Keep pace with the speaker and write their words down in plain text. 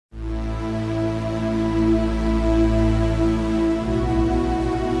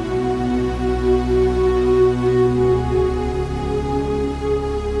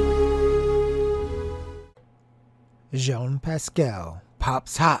Pascal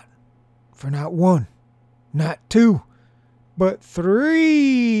pops hot for not one, not two, but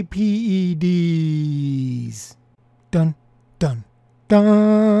 3 PEDs. Dun, dun,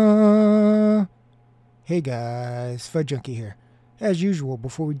 dun. Hey guys, Fud Junkie here. As usual,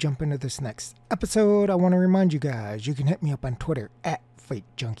 before we jump into this next episode, I want to remind you guys you can hit me up on Twitter at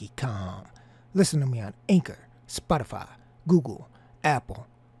FightJunkieCom. Listen to me on Anchor, Spotify, Google, Apple,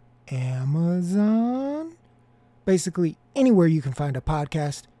 Amazon. Basically, anywhere you can find a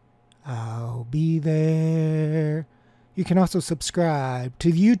podcast, I'll be there. You can also subscribe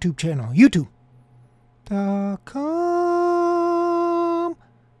to the YouTube channel,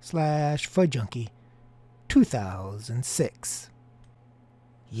 youtube.com/FudJunkie2006.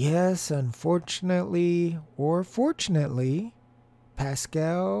 Yes, unfortunately, or fortunately,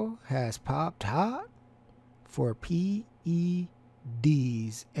 Pascal has popped hot for PEDs,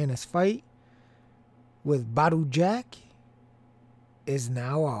 and his fight with Badou Jack is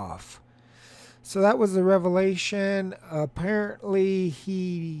now off. So that was the revelation. Apparently,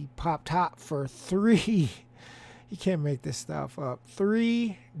 he popped hot for 3, you can't make this stuff up,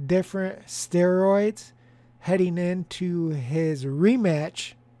 3 different steroids heading into his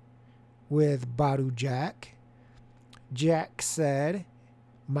rematch with Badou Jack. Jack said,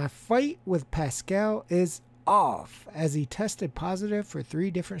 "My fight with Pascal is off," as he tested positive for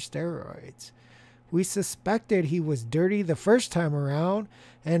 3 different steroids. "We suspected he was dirty the first time around,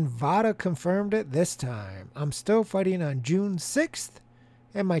 and VADA confirmed it this time. I'm still fighting on June 6th,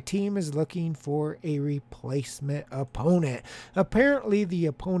 and my team is looking for a replacement opponent." Apparently, the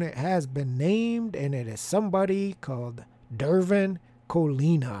opponent has been named, and it is somebody called Dervin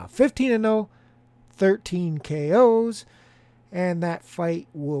Colina. 15-0, 13 KOs, and that fight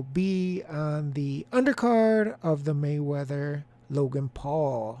will be on the undercard of the Mayweather-Logan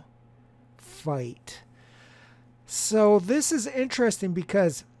Paul fight. So this is interesting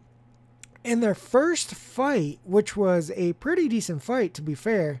because in their first fight, which was a pretty decent fight to be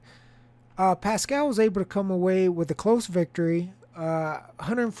fair, Pascal was able to come away with a close victory,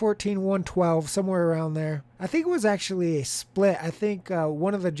 114-112, somewhere around there. I think it was actually a split. I think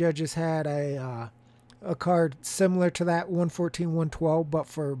one of the judges had a card similar to that, 114-112, but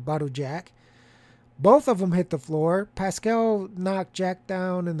for Badou Jack. Both of them hit the floor. Pascal knocked Jack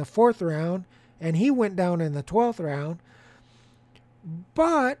down in the 4th round, and he went down in the 12th round.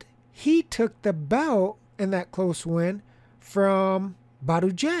 But he took the belt in that close win from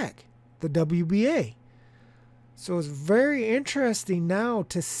Badou Jack, the WBA. So it's very interesting now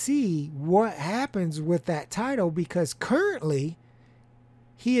to see what happens with that title, because currently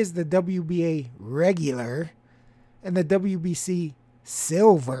he is the WBA regular and the WBC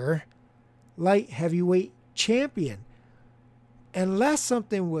silver light heavyweight champion. Unless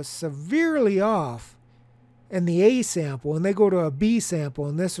something was severely off in the A sample and they go to a B sample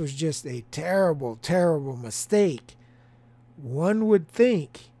and this was just a terrible, terrible mistake, one would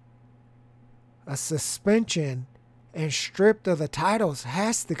think a suspension and stripped of the titles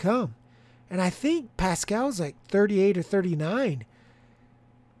has to come. And I think Pascal's like 38 or 39.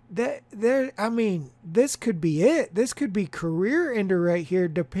 This could be it. This could be career ender right here,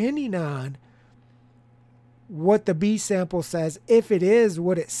 depending on what the B sample says. If it is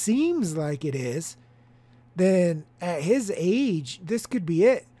what it seems like it is, then at his age, this could be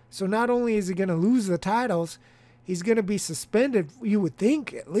it. So not only is he going to lose the titles, he's going to be suspended, you would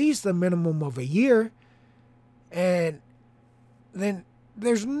think, at least a minimum of a year. And then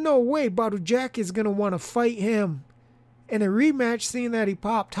there's no way Badou Jack is going to want to fight him in a rematch, seeing that he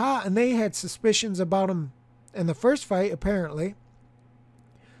popped hot, and they had suspicions about him in the first fight, apparently.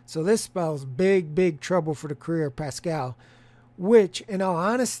 So this spells big, big trouble for the career of Pascal, which, in all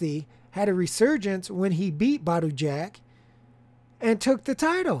honesty, had a resurgence when he beat Badou Jack and took the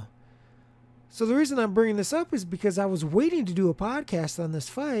title. So the reason I'm bringing this up is because I was waiting to do a podcast on this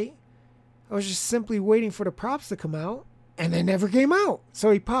fight. I was just simply waiting for the props to come out, and they never came out.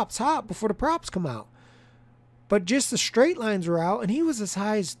 So he pops hot before the props come out. But just the straight lines were out, and he was as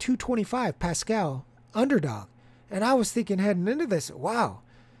high as 225, Pascal, underdog. And I was thinking heading into this, wow,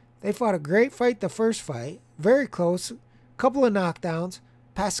 they fought a great fight the first fight, very close, couple of knockdowns.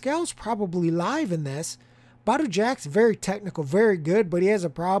 Pascal's probably live in this. Badou Jack's very technical, very good, but he has a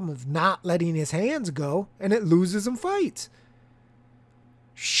problem of not letting his hands go, and it loses him fights.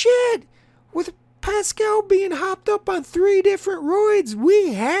 Shit! With Pascal being hopped up on 3 different roids,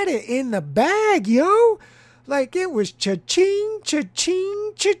 we had it in the bag, yo! Like it was cha-ching,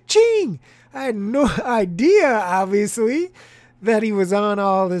 cha-ching, cha-ching. I had no idea, obviously, that he was on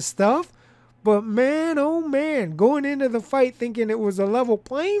all this stuff. But man, oh man, going into the fight thinking it was a level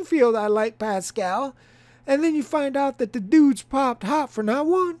playing field, I like Pascal. And then you find out that the dude's popped hot for not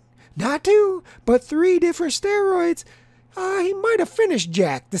one, not two, but 3 different steroids. He might have finished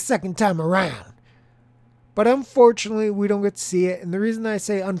Jack the second time around. But unfortunately, we don't get to see it. And the reason I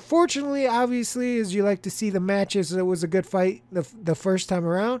say unfortunately, obviously, is you like to see the matches. It was a good fight the first time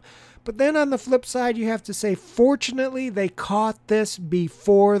around. But then on the flip side, you have to say, fortunately, they caught this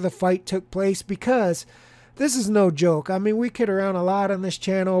before the fight took place, because this is no joke. I mean, we kid around a lot on this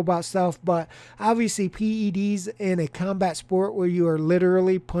channel about stuff, but obviously PEDs in a combat sport where you are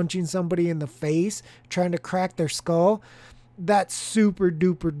literally punching somebody in the face, trying to crack their skull, that's super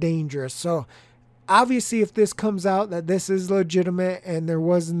duper dangerous. So obviously, if this comes out that this is legitimate and there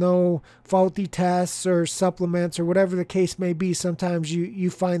was no faulty tests or supplements or whatever the case may be, sometimes you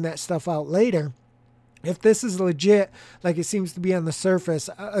find that stuff out later. If this is legit, like it seems to be on the surface,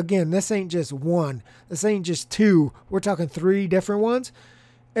 again, this ain't just one. This ain't just 2. We're talking 3 different ones.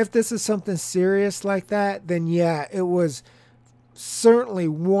 If this is something serious like that, then yeah, it was certainly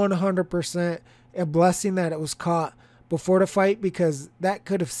 100% a blessing that it was caught before the fight, because that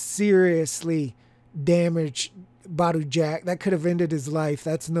could have seriously damaged Badou Jack. That could have ended his life.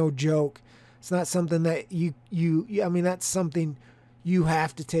 That's no joke. It's not something that I mean, that's something you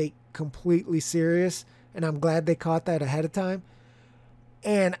have to take completely serious, and I'm glad they caught that ahead of time.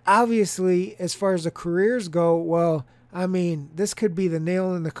 And obviously, as far as the careers go, well, I mean, this could be the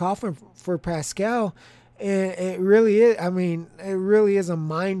nail in the coffin for Pascal. And it really is. I mean, it really is a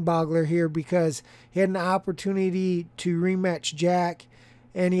mind boggler here, because he had an opportunity to rematch Jack,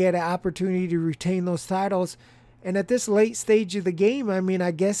 and he had an opportunity to retain those titles. And at this late stage of the game, I mean, I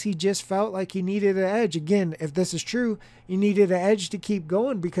guess he just felt like he needed an edge. Again, if this is true, you needed an edge to keep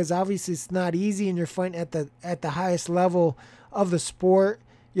going, because obviously it's not easy, and you're fighting at the highest level of the sport.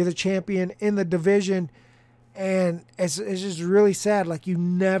 You're the champion in the division. And it's just really sad. Like, you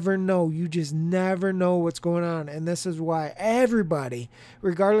never know. You just never know what's going on. And this is why everybody,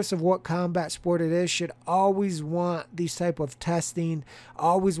 regardless of what combat sport it is, should always want these type of testing,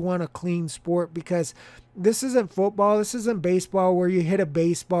 always want a clean sport, because this isn't football. This isn't baseball where you hit a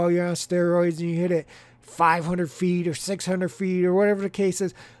baseball, you're on steroids, and you hit it 500 feet or 600 feet or whatever the case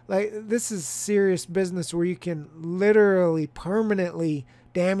is. Like, this is serious business where you can literally permanently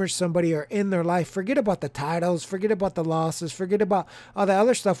damage somebody or end their life. Forget about the titles, forget about the losses, forget about all the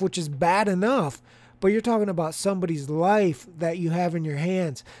other stuff, which is bad enough, but you're talking about somebody's life that you have in your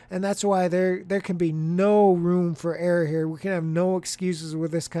hands. And that's why there can be no room for error here. We can have no excuses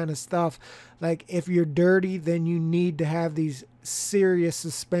with this kind of stuff. Like, if you're dirty, then you need to have these serious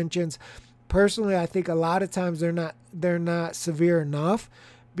suspensions. Personally, I think a lot of times they're not severe enough,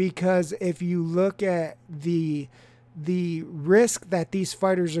 because if you look at the risk that these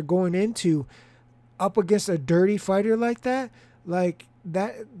fighters are going into up against a dirty fighter like that,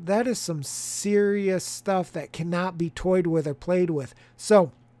 that is some serious stuff that cannot be toyed with or played with.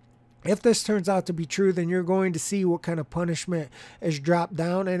 So if this turns out to be true, then you're going to see what kind of punishment is dropped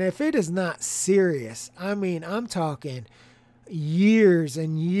down. And if it is not serious, I mean, I'm talking years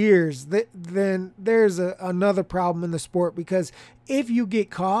and years, then there's another problem in the sport. Because if you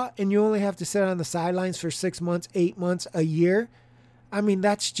get caught and you only have to sit on the sidelines for 6 months, 8 months, a year, I mean,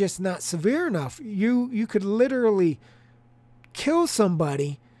 that's just not severe enough. You could literally kill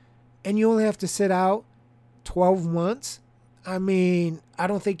somebody and you only have to sit out 12 months. I mean, I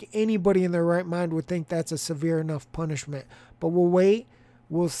don't think anybody in their right mind would think that's a severe enough punishment. But we'll wait.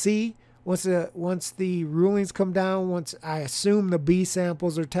 We'll see. Once the rulings come down, once I assume the B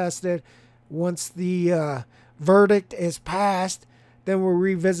samples are tested, once the verdict is passed, then we'll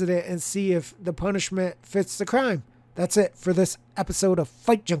revisit it and see if the punishment fits the crime. That's it for this episode of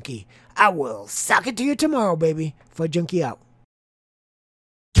Fight Junkie. I will sock it to you tomorrow, baby. Fight Junkie out.